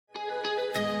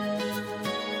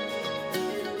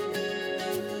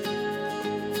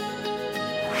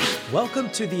Welcome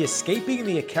to the Escaping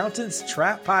the Accountant's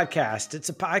Trap podcast. It's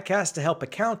a podcast to help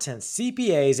accountants,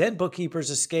 CPAs, and bookkeepers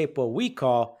escape what we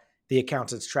call the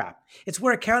accountant's trap. It's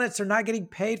where accountants are not getting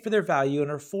paid for their value and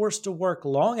are forced to work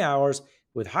long hours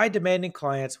with high demanding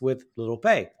clients with little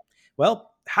pay.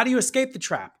 Well, how do you escape the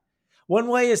trap? One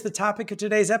way is the topic of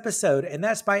today's episode, and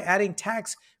that's by adding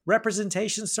tax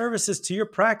representation services to your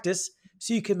practice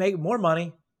so you can make more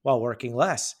money while working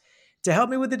less. To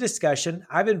help me with the discussion,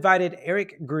 I've invited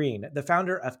Eric Green, the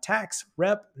founder of Tax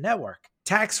Rep Network.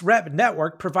 Tax Rep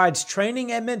Network provides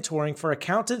training and mentoring for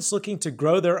accountants looking to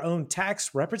grow their own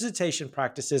tax representation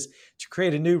practices to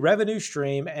create a new revenue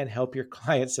stream and help your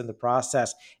clients in the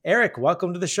process. Eric,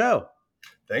 welcome to the show.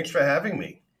 Thanks for having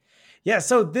me. Yeah,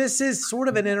 so this is sort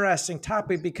of an interesting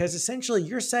topic because essentially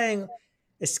you're saying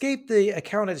escape the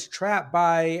accountant's trap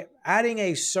by adding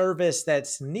a service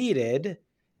that's needed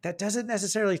that doesn't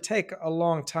necessarily take a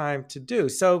long time to do.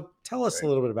 So tell us a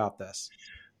little bit about this.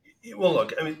 Well,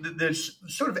 look, I mean, there's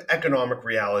sort of economic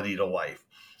reality to life.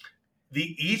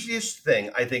 The easiest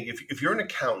thing, I think, if you're an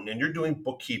accountant and you're doing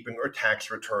bookkeeping or tax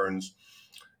returns,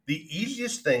 the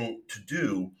easiest thing to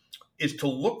do is to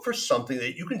look for something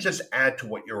that you can just add to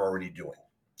what you're already doing.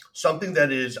 Something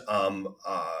that is a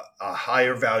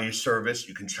higher value service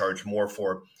you can charge more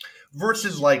for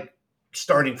versus like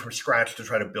starting from scratch to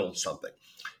try to build something.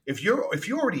 If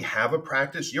you already have a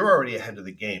practice, you're already ahead of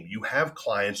the game. You have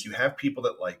clients, you have people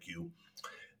that like you.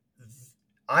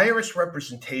 IRS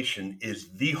representation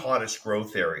is the hottest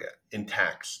growth area in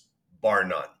tax, bar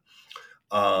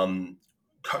none.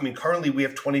 Currently we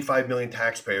have 25 million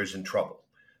taxpayers in trouble.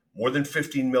 More than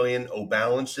 15 million owe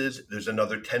balances. There's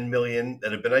another 10 million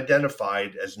that have been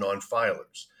identified as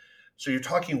non-filers. So you're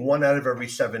talking 1 out of every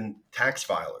 7 tax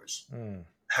filers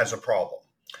has a problem.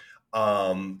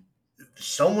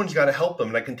 Someone's got to help them.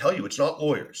 And I can tell you, it's not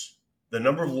lawyers. The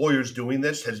number of lawyers doing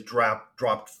this has dropped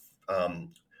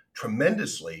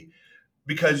tremendously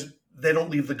because they don't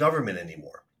leave the government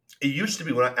anymore. It used to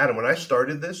be when I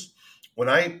started this, when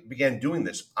I began doing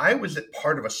this, I was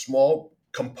part of a small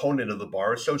component of the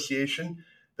Bar Association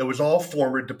that was all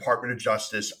former Department of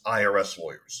Justice IRS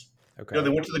lawyers. Okay. They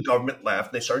went to the government, left,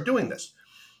 and they started doing this.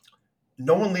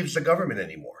 No one leaves the government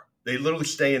anymore. They literally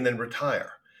stay and then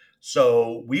retire.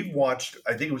 So we've watched,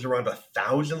 I think it was around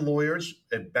 1,000 lawyers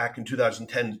back in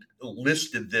 2010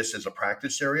 listed this as a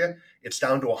practice area. It's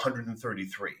down to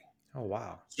 133. Oh,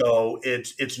 wow. So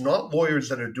it's not lawyers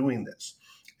that are doing this.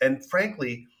 And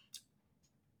frankly,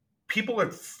 people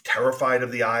are terrified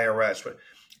of the IRS, but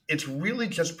it's really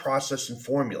just process and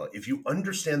formula. If you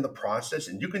understand the process,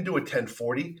 and you can do a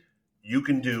 1040, you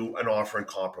can do an offer and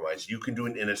compromise, you can do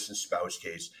an innocent spouse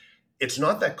case. It's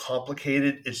not that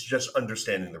complicated. It's just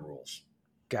understanding the rules.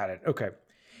 Got it. Okay.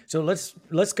 So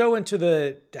let's go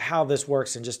into how this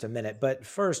works in just a minute. But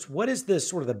first, what is this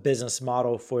sort of the business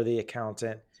model for the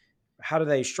accountant? How do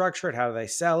they structure it? How do they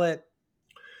sell it?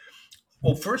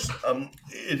 Well, first,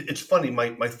 it's funny.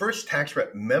 My first tax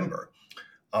rep member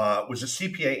was a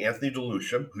CPA, Anthony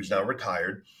DeLucia, who's now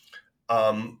retired.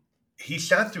 He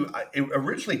sat through,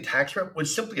 originally tax rep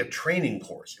was simply a training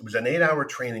course. It was an 8-hour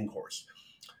training course.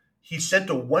 He sent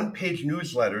a 1-page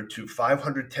newsletter to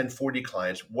 500 1040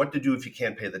 clients, what to do if you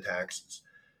can't pay the taxes.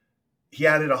 He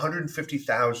added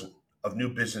 150,000 of new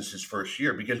business his first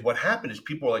year because what happened is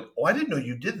people were like, oh, I didn't know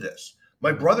you did this.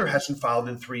 My brother hasn't filed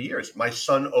in 3 years. My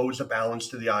son owes a balance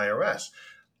to the IRS.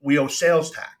 We owe sales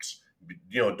tax.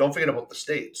 Don't forget about the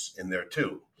states in there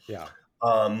too. Yeah.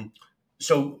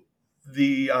 So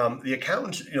the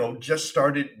accountants, just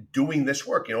started doing this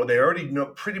work. They already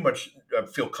pretty much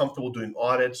feel comfortable doing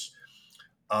audits.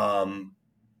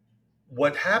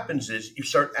 What happens is you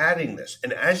start adding this,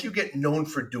 and as you get known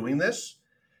for doing this,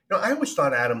 I always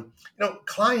thought, Adam,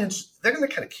 clients, they're going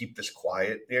to kind of keep this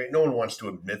quiet. No one wants to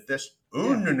admit this.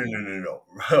 Ooh, yeah.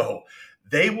 No.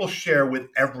 They will share with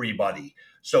everybody.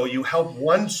 So you help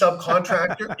one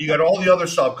subcontractor, you got all the other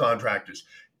subcontractors.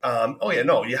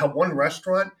 You have one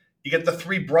restaurant, you get the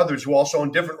 3 brothers who also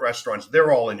own different restaurants.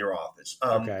 They're all in your office.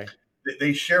 Okay.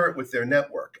 They share it with their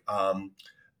network.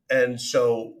 And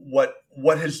so what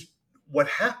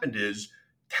happened is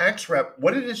tax rep,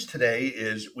 what it is today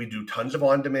is we do tons of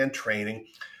on-demand training,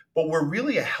 but we're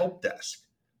really a help desk.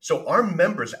 So our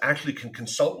members actually can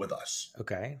consult with us.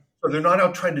 Okay. So they're not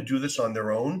out trying to do this on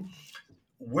their own.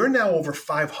 We're now over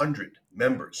 500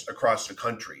 members across the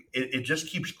country. It just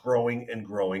keeps growing and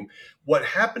growing. What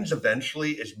happens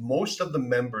eventually is most of the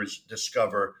members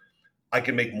discover I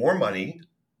can make more money.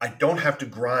 I don't have to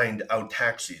grind out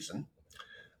tax season.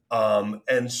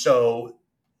 And so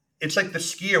it's like the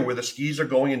skier where the skis are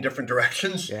going in different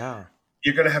directions. Yeah.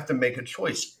 You're going to have to make a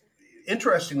choice.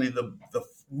 interestingly, the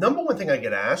number one thing I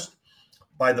get asked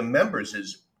by the members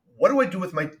is, what do I do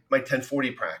with my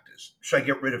 1040 practice? Should I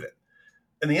get rid of it?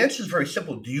 And the answer is very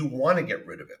simple. Do you want to get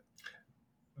rid of it?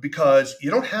 Because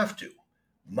you don't have to.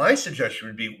 My suggestion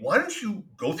would be, why don't you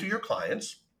go through your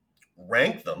clients,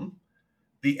 rank them,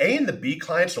 the A and the B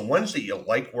clients, the ones that you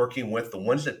like working with, the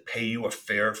ones that pay you a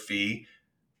fair fee,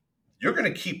 you're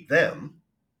going to keep them,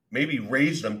 maybe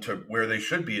raise them to where they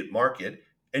should be at market,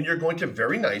 and you're going to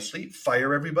very nicely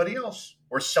fire everybody else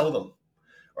or sell them,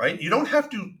 right? You don't have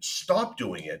to stop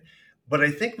doing it, but I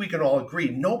think we can all agree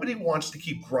nobody wants to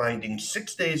keep grinding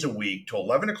 6 days a week to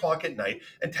 11 o'clock at night,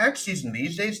 and tax season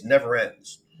these days never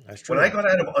ends. That's true. When I got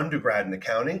out of undergrad in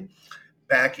accounting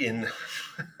back in,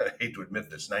 I hate to admit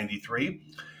this, 93,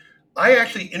 I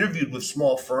actually interviewed with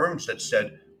small firms that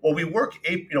said, well, we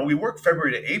work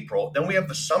February to April, then we have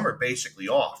the summer basically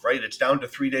off, right? It's down to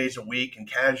 3 days a week and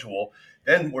casual.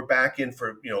 Then we're back in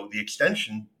for, the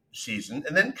extension season,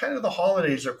 and then kind of the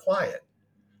holidays are quiet.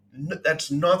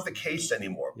 That's not the case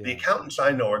anymore. Yeah. The accountants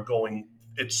I know are going,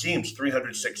 it seems,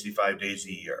 365 days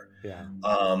a year. Yeah.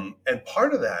 And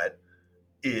part of that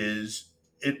is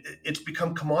it's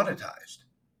become commoditized.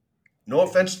 No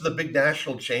offense to the big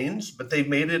national chains, but they've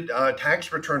made it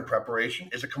tax return preparation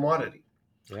is a commodity.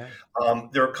 Yeah.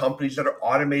 There are companies that are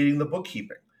automating the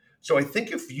bookkeeping. So I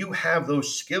think if you have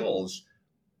those skills,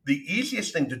 the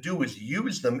easiest thing to do is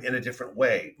use them in a different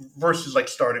way versus like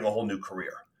starting a whole new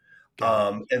career.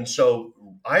 And so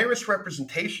IRS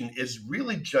representation is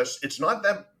really just, it's not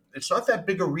that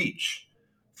big a reach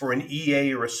for an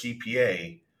EA or a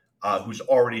CPA who's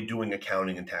already doing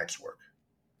accounting and tax work.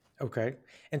 Okay.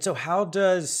 And so how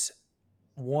does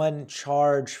one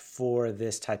charge for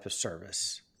this type of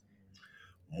service?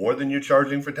 More than you're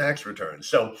charging for tax returns.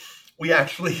 So we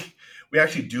actually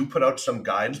do put out some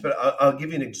guidance, but I'll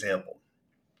give you an example.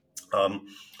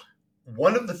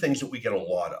 One of the things that we get a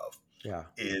lot of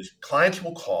is clients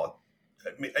will call,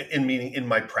 in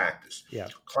my practice,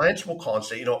 clients will call and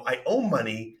say, I owe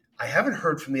money. I haven't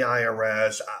heard from the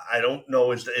IRS. I don't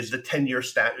know, is the 10-year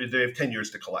statute, they have 10 years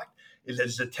to collect.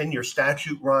 Is the 10-year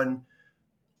statute run?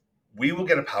 We will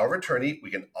get a power of attorney.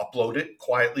 We can upload it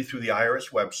quietly through the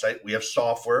IRS website. We have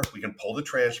software. We can pull the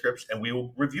transcripts and we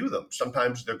will review them.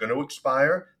 Sometimes they're going to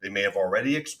expire. They may have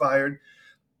already expired.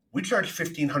 We charge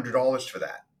 $1,500 for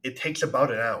that. It takes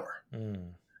about an hour.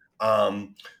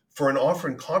 For an offer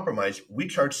in compromise, we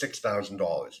charge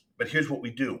 $6,000. But here's what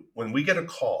we do. When we get a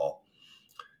call,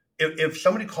 if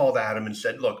somebody called Adam and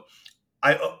said, look,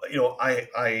 I owe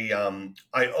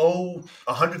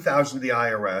 $100,000 to the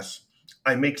IRS.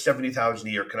 I make $70,000 a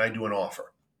year. Can I do an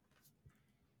offer?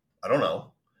 I don't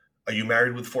know. Are you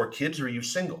married with 4 kids or are you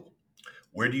single?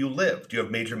 Where do you live? Do you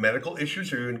have major medical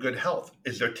issues or are you in good health?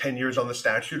 Is there 10 years on the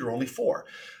statute or only 4?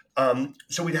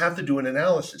 So we'd have to do an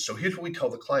analysis. So here's what we tell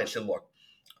the client. Say, look,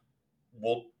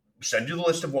 we'll send you the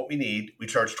list of what we need. We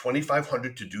charge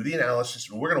 $2,500 to do the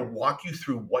analysis, and we're going to walk you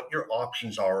through what your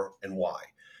options are and why.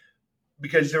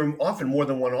 Because there are often more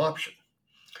than one option.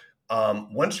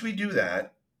 Once we do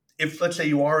that, if let's say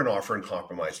you are an offer and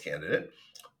compromise candidate,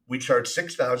 we charge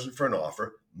 $6,000 for an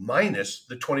offer minus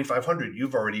the $2,500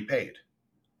 you've already paid.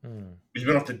 Because we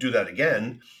don't have to do that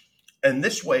again. And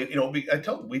this way,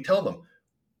 we tell them,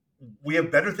 we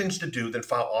have better things to do than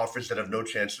file offers that have no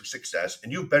chance of success,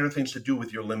 and you have better things to do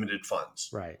with your limited funds.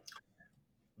 Right.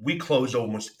 We close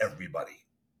almost everybody.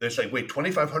 They're like, wait,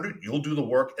 $2,500, you'll do the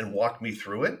work and walk me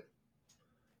through it?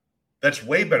 That's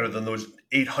way better than those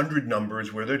 800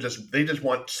 numbers where they just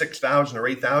want 6,000 or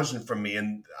 8,000 from me,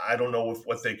 and I don't know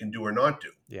what they can do or not do.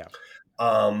 Yeah.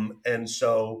 And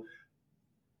so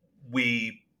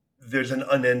there's an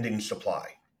unending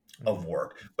supply of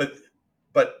work, but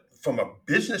from a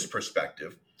business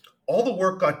perspective, all the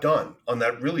work got done on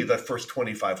that first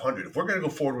 $2,500. If we're going to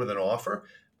go forward with an offer,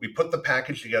 we put the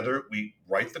package together, we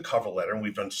write the cover letter, and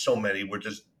we've done so many, we're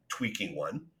just tweaking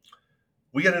one.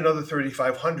 We get another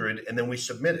 $3,500 and then we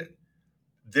submit it.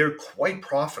 They're quite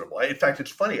profitable. In fact,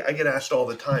 it's funny. I get asked all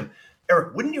the time,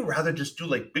 Eric, wouldn't you rather just do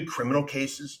like big criminal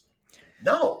cases?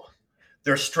 No,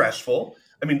 they're stressful.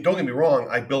 I mean, don't get me wrong.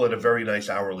 I bill at a very nice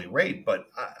hourly rate, but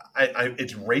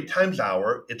it's rate times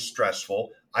hour. It's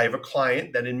stressful. I have a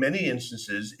client that in many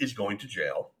instances is going to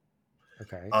jail.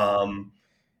 Okay.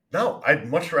 No, I'd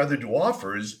much rather do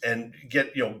offers and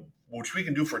get, which we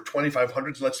can do for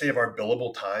 $2,500, let's say, of our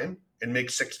billable time, and make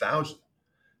 $6,000.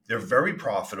 They're very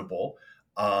profitable.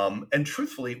 And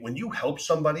truthfully, when you help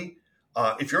somebody,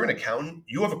 if you're an accountant,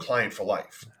 you have a client for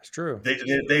life. That's true.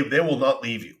 They will not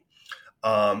leave you.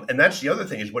 And that's the other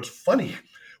thing is what's funny.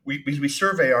 We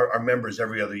survey our members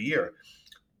every other year.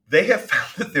 They have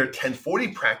found that their 1040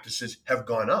 practices have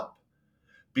gone up.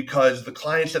 because the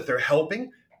clients that they're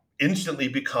helping instantly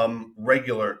become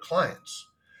regular clients.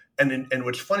 And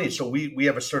what's funny, so we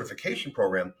have a certification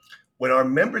program. When our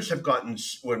members have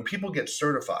when people get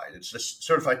certified, it's the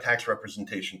Certified Tax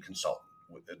Representation Consultant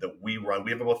that we run.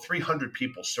 We have about 300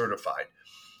 people certified.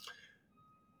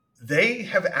 They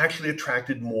have actually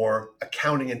attracted more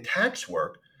accounting and tax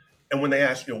work. And when they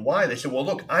ask why, they say, well,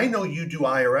 look, I know you do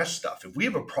IRS stuff. If we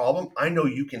have a problem, I know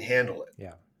you can handle it.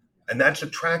 Yeah. And that's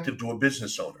attractive to a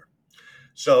business owner.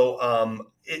 So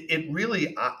it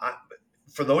really,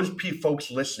 for those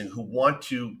folks listening who want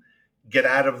to get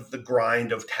out of the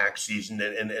grind of tax season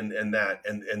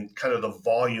and kind of the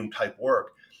volume type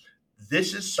work,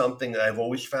 this is something that I've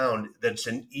always found that's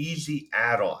an easy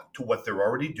add-on to what they're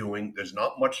already doing. There's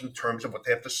not much in terms of what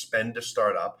they have to spend to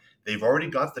start up. They've already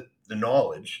got the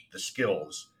knowledge, the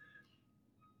skills.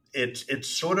 It's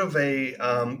sort of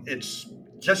it's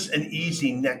just an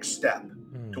easy next step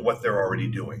to what they're already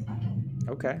doing.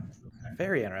 Okay.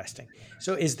 Very interesting.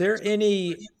 So is there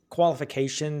any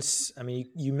qualifications? I mean,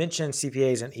 you mentioned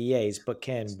CPAs and EAs, but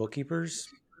can bookkeepers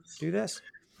do this?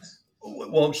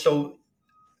 Well, so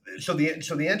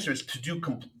the answer is to do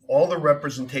all the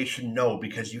representation, no,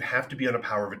 because you have to be on a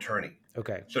power of attorney.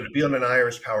 Okay. So to be on an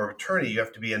IRS power of attorney, you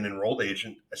have to be an enrolled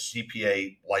agent, a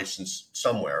CPA license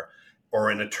somewhere, or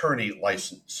an attorney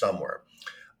license somewhere.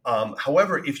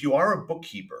 However, if you are a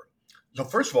bookkeeper, so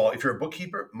first of all, if you're a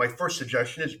bookkeeper, my first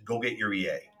suggestion is go get your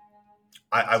EA.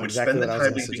 I would spend the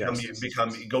time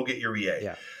to go get your EA.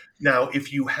 Yeah. Now,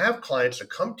 if you have clients that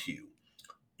come to you,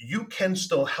 you can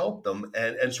still help them.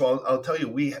 And so I'll tell you,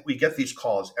 we get these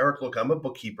calls. Eric, look, I'm a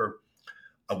bookkeeper.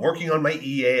 I'm working on my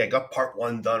EA. I got part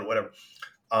 1 done, whatever.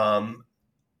 I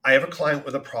have a client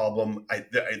with a problem.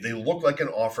 They look like an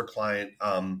offer client.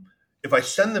 If I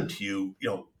send them to you,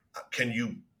 can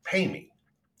you pay me?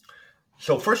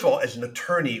 So first of all, as an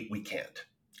attorney, we can't.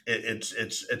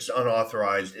 It's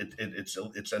unauthorized. It's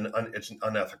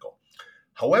unethical.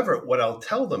 However, what I'll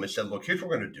tell them is that, look, here's what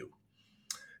we're going to do.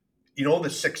 The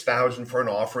 $6,000 for an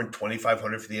offer and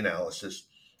 $2,500 for the analysis.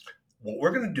 What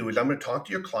we're going to do is I'm going to talk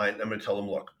to your client and I'm going to tell them,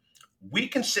 look, we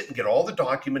can sit and get all the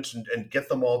documents and get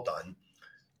them all done.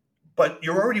 But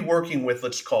you're already working with,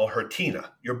 let's call her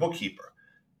Tina, your bookkeeper.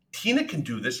 Tina can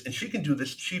do this and she can do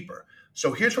this cheaper.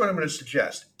 So here's what I'm going to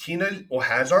suggest. Tina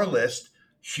has our list.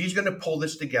 She's going to pull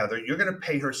this together. You're going to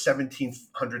pay her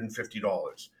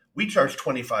 $1,750. We charge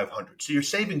 $2,500. So you're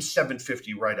saving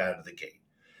 $750 right out of the gate.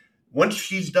 Once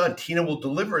she's done, Tina will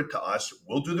deliver it to us.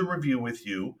 We'll do the review with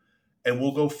you, and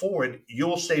we'll go forward.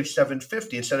 You'll save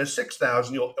 $750 instead of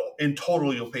 $6,000. In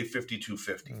total, you'll pay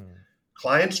 $5,250.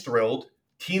 Client's thrilled.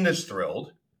 Tina's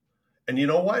thrilled. And you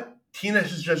know what? Tina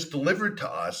has just delivered to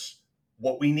us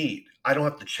what we need. I don't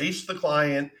have to chase the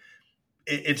client.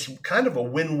 It's kind of a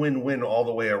win-win-win all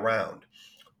the way around.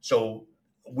 So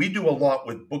we do a lot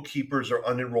with bookkeepers or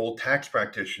unenrolled tax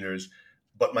practitioners.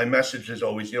 But my message is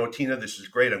always, Tina, this is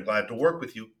great. I'm glad to work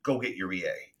with you. Go get your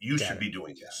EA. You should be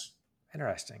doing this.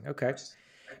 Interesting. Okay.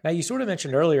 Now, you sort of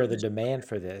mentioned earlier the demand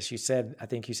for this. I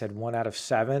think you said 1 out of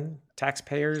 7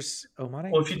 taxpayers owe money.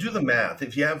 Well, if you do the math,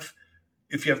 if you have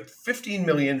 15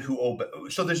 million who owe,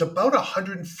 so there's about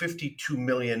 152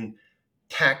 million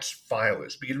tax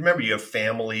filers. Because remember, you have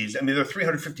families. I mean, there are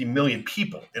 350 million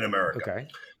people in America. Okay.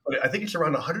 But I think it's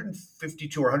around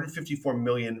 152 or 154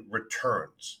 million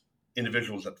returns.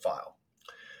 Individuals that file.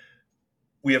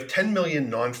 We have 10 million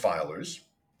non-filers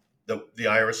that the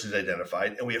IRS has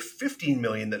identified, and we have 15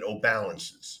 million that owe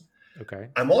balances. Okay.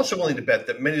 I'm also willing to bet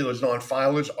that many of those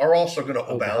non-filers are also going to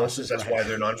owe balances. That's why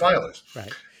they're non-filers.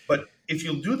 Right. But if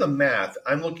you do the math,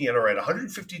 I'm looking at, all right,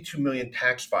 152 million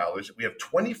tax filers. We have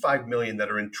 25 million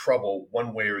that are in trouble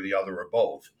one way or the other or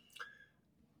both.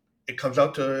 It comes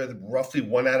out to roughly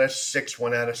 1 out of 6,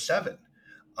 1 out of 7.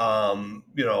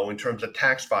 In terms of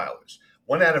tax filers,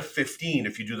 1 out of 15,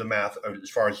 if you do the math as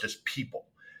far as just people.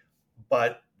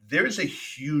 But there's a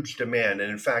huge demand.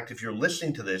 And in fact, if you're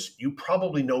listening to this, you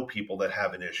probably know people that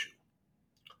have an issue.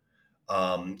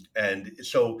 And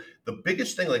so the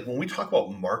biggest thing, like when we talk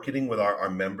about marketing with our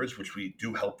members, which we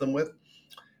do help them with,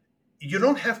 you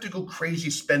don't have to go crazy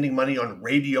spending money on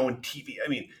radio and TV. I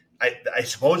mean, I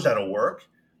suppose that'll work.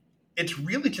 It's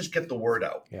really just get the word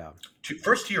out. Yeah.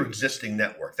 First to your existing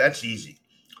network. That's easy.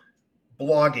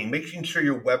 Blogging, making sure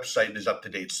your website is up to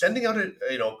date. Sending out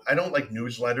I don't like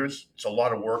newsletters. It's a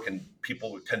lot of work and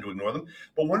people tend to ignore them.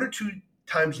 But 1 or 2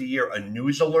 times a year, a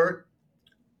news alert,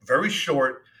 very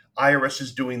short. IRS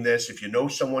is doing this. If you know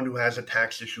someone who has a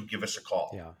tax issue, give us a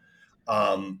call. Yeah.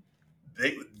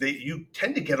 you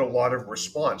tend to get a lot of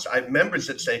response. I have members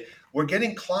that say, we're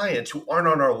getting clients who aren't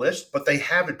on our list, but they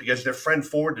have it because their friend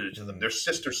forwarded it to them. Their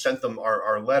sister sent them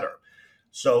our letter.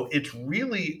 So it's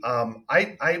really,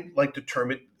 I like to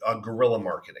term it guerrilla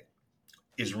marketing.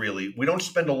 Is really, we don't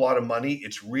spend a lot of money.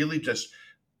 It's really just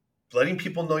letting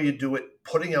people know you do it,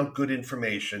 putting out good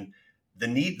information.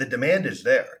 The demand is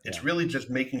there. It's really just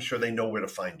making sure they know where to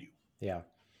find you. Yeah.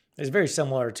 It's very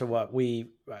similar to what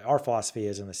our philosophy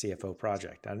is in the CFO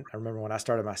project. I remember when I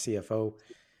started my CFO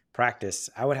practice,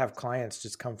 I would have clients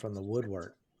just come from the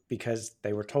woodwork because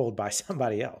they were told by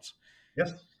somebody else.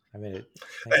 Yes. I mean,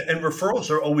 and referrals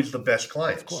are always the best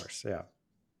clients. Of course. Yeah.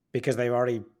 Because they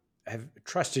already have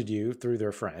trusted you through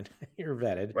their friend. You're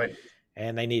vetted. Right.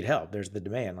 And they need help. There's the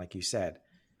demand, like you said.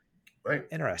 Right.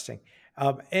 Interesting.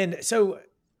 And so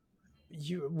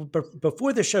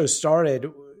before the show started,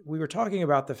 we were talking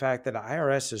about the fact that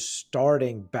IRS is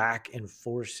starting back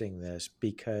enforcing this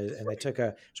and they took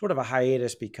a sort of a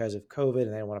hiatus because of COVID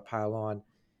and they don't want to pile on.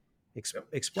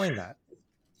 Explain that.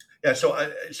 Yeah. So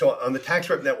on the Tax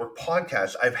Rep Network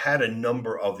podcast, I've had a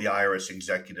number of the IRS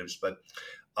executives, but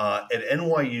at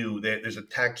NYU, there's a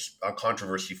tax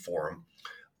controversy forum.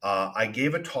 I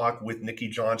gave a talk with Nikki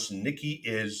Johnson.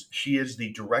 She is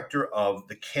the director of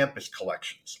the campus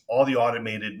collections, all the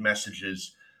automated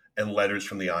messages and letters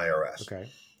from the IRS. Okay.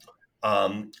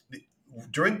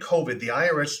 During COVID, the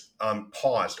IRS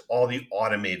paused all the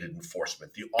automated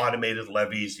enforcement, the automated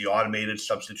levies, the automated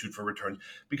substitute for returns,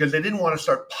 because they didn't want to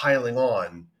start piling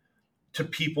on to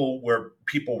people where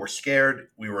people were scared.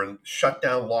 We were in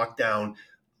shutdown, lockdown.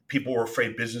 People were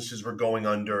afraid businesses were going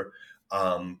under.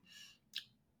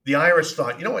 The IRS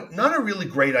thought, you know what, not a really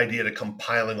great idea to come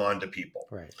piling on to people.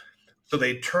 Right. So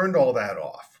they turned all that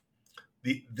off.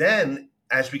 Then,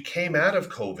 as we came out of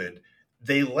COVID,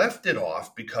 they left it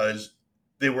off because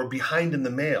they were behind in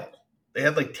the mail. They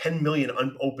had like 10 million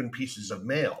unopened pieces of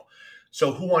mail.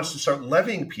 So who wants to start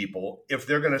levying people if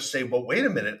they're going to say, well, wait a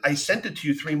minute, I sent it to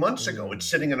you 3 months ago. It's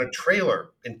sitting in a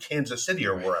trailer in Kansas City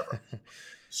or wherever.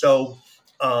 So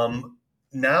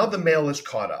now the mail is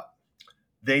caught up.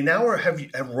 They now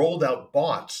have rolled out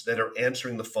bots that are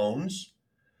answering the phones.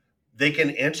 They can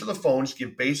answer the phones,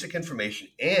 give basic information,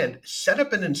 and set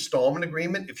up an installment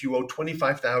agreement if you owe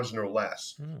 $25,000 or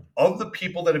less. Of the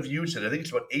people that have used it, I think it's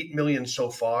about 8 million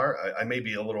so far. I may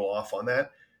be a little off on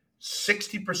that.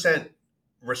 60%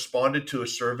 responded to a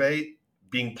survey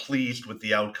being pleased with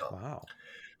the outcome. Wow.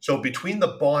 So between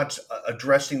the bots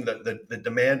addressing the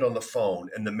demand on the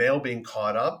phone and the mail being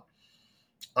caught up,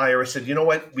 IRS said, you know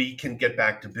what, we can get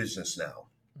back to business now.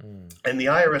 And the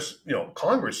IRS,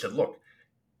 Congress said, look,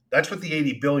 that's what the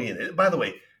 80 billion is. By the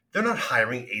way, they're not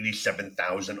hiring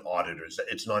 87,000 auditors.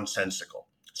 It's nonsensical.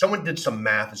 Someone did some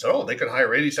math and said, they could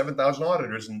hire 87,000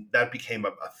 auditors, and that became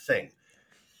a thing.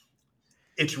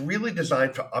 It's really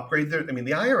designed to upgrade the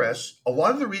IRS, a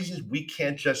lot of the reasons we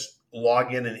can't just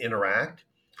log in and interact,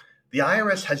 the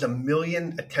IRS has 1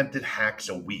 million attempted hacks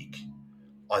a week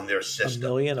on their system. 1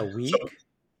 million a week? So,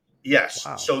 yes.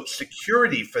 Wow. So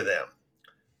security for them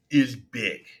is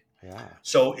big. Yeah.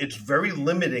 So it's very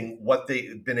limiting what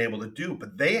they've been able to do.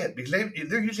 But they're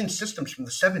using systems from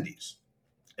the 70s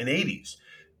and 80s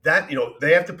that,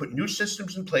 they have to put new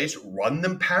systems in place, run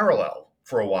them parallel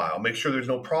for a while, make sure there's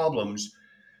no problems.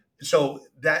 So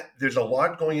that there's a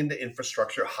lot going into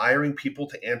infrastructure, hiring people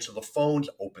to answer the phones,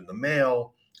 open the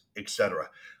mail, etc.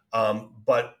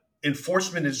 But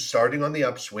enforcement is starting on the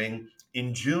upswing.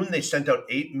 In June, they sent out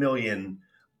 8 million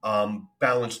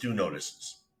balance due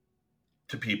notices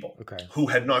to people who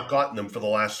had not gotten them for the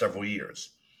last several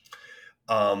years.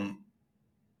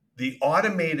 The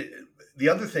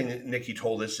other thing Nikki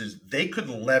told us is they could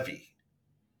levy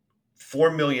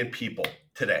 4 million people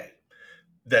today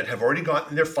that have already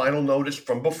gotten their final notice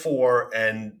from before,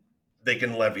 and they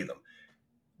can levy them.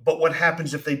 But what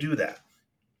happens if they do that?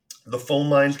 The phone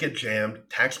lines get jammed,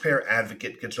 taxpayer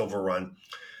advocate gets overrun.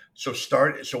 So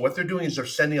what they're doing is they're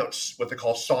sending out what they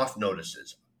call soft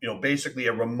notices, basically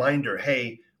a reminder,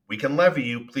 hey, we can levy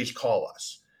you, please call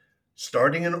us.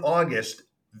 Starting in August,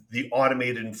 the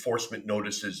automated enforcement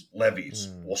notices levies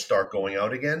will start going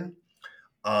out again,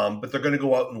 but they're going to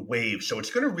go out in waves. So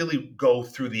it's going to really go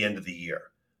through the end of the year.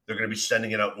 They're going to be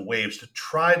sending it out in waves to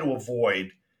try to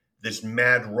avoid this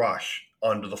mad rush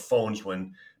onto the phones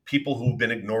when people who've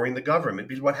been ignoring the government,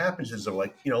 because what happens is they're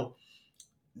like, no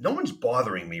one's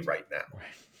bothering me right now.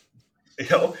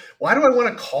 Right. Why do I want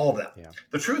to call them? Yeah.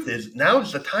 The truth is now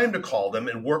is the time to call them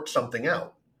and work something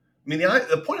out.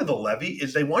 The point of the levy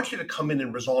is they want you to come in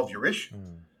and resolve your issue.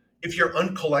 If you're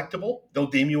uncollectible, they'll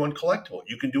deem you uncollectible.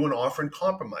 You can do an offer and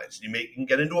compromise. You can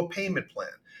get into a payment plan.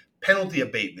 penalty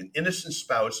abatement, innocent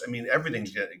spouse. I mean,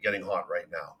 everything's getting hot right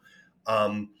now.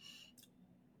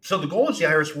 So the goal is the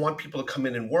IRS want people to come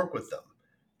in and work with them.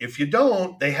 If you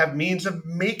don't, they have means of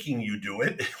making you do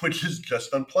it, which is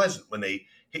just unpleasant when they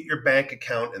hit your bank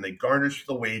account and they garnish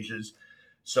the wages.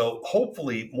 So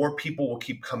hopefully more people will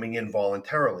keep coming in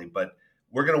voluntarily, but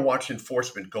we're going to watch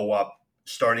enforcement go up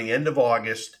starting end of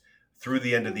August through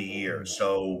the end of the year.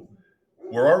 So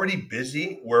we're already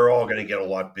busy. We're all going to get a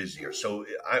lot busier. So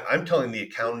I'm telling the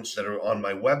accountants that are on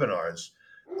my webinars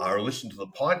or listen to the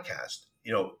podcast,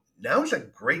 now is a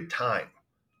great time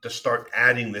to start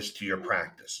adding this to your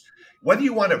practice. Whether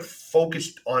you want to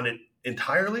focus on it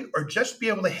entirely or just be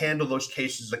able to handle those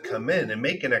cases that come in and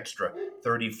make an extra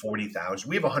 30, 40,000.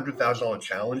 We have a $100,000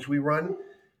 challenge we run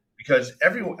because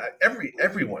everyone, I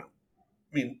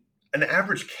mean, an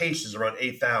average case is around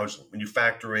 8,000 when you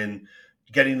factor in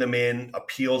getting them in,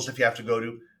 appeals if you have to go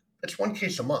to. That's one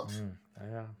case a month.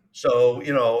 Yeah. So,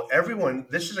 everyone,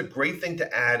 this is a great thing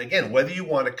to add. Again, whether you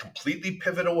want to completely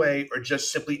pivot away or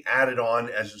just simply add it on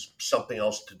as something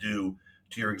else to do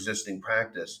to your existing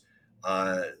practice,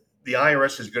 the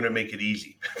IRS is going to make it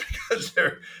easy because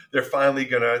they're finally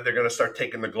going to start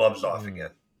taking the gloves off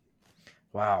again.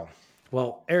 Wow.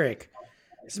 Well, Eric,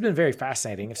 this has been very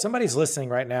fascinating. If somebody's listening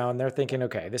right now and they're thinking,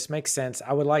 okay, this makes sense,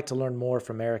 I would like to learn more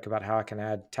from Eric about how I can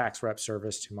add tax rep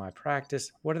service to my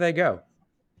practice, where do they go?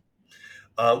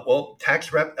 Well,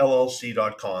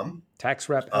 taxrepllc.com.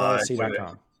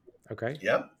 Taxrepllc.com. Okay.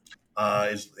 Yep.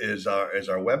 Is our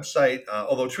website.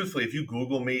 Although truthfully, if you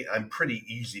Google me, I'm pretty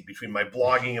easy between my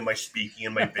blogging and my speaking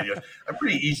and my videos. I'm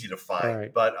pretty easy to find.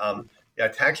 Right. But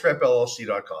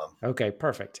taxrepllc.com. Okay,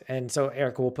 perfect. And so,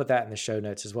 Eric, we'll put that in the show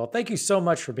notes as well. Thank you so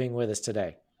much for being with us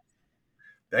today.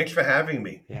 Thanks for having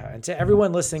me. Yeah. And to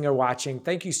everyone listening or watching,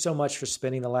 thank you so much for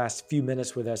spending the last few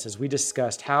minutes with us as we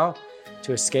discussed how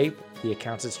to escape the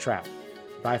accountant's trap.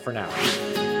 Bye for now.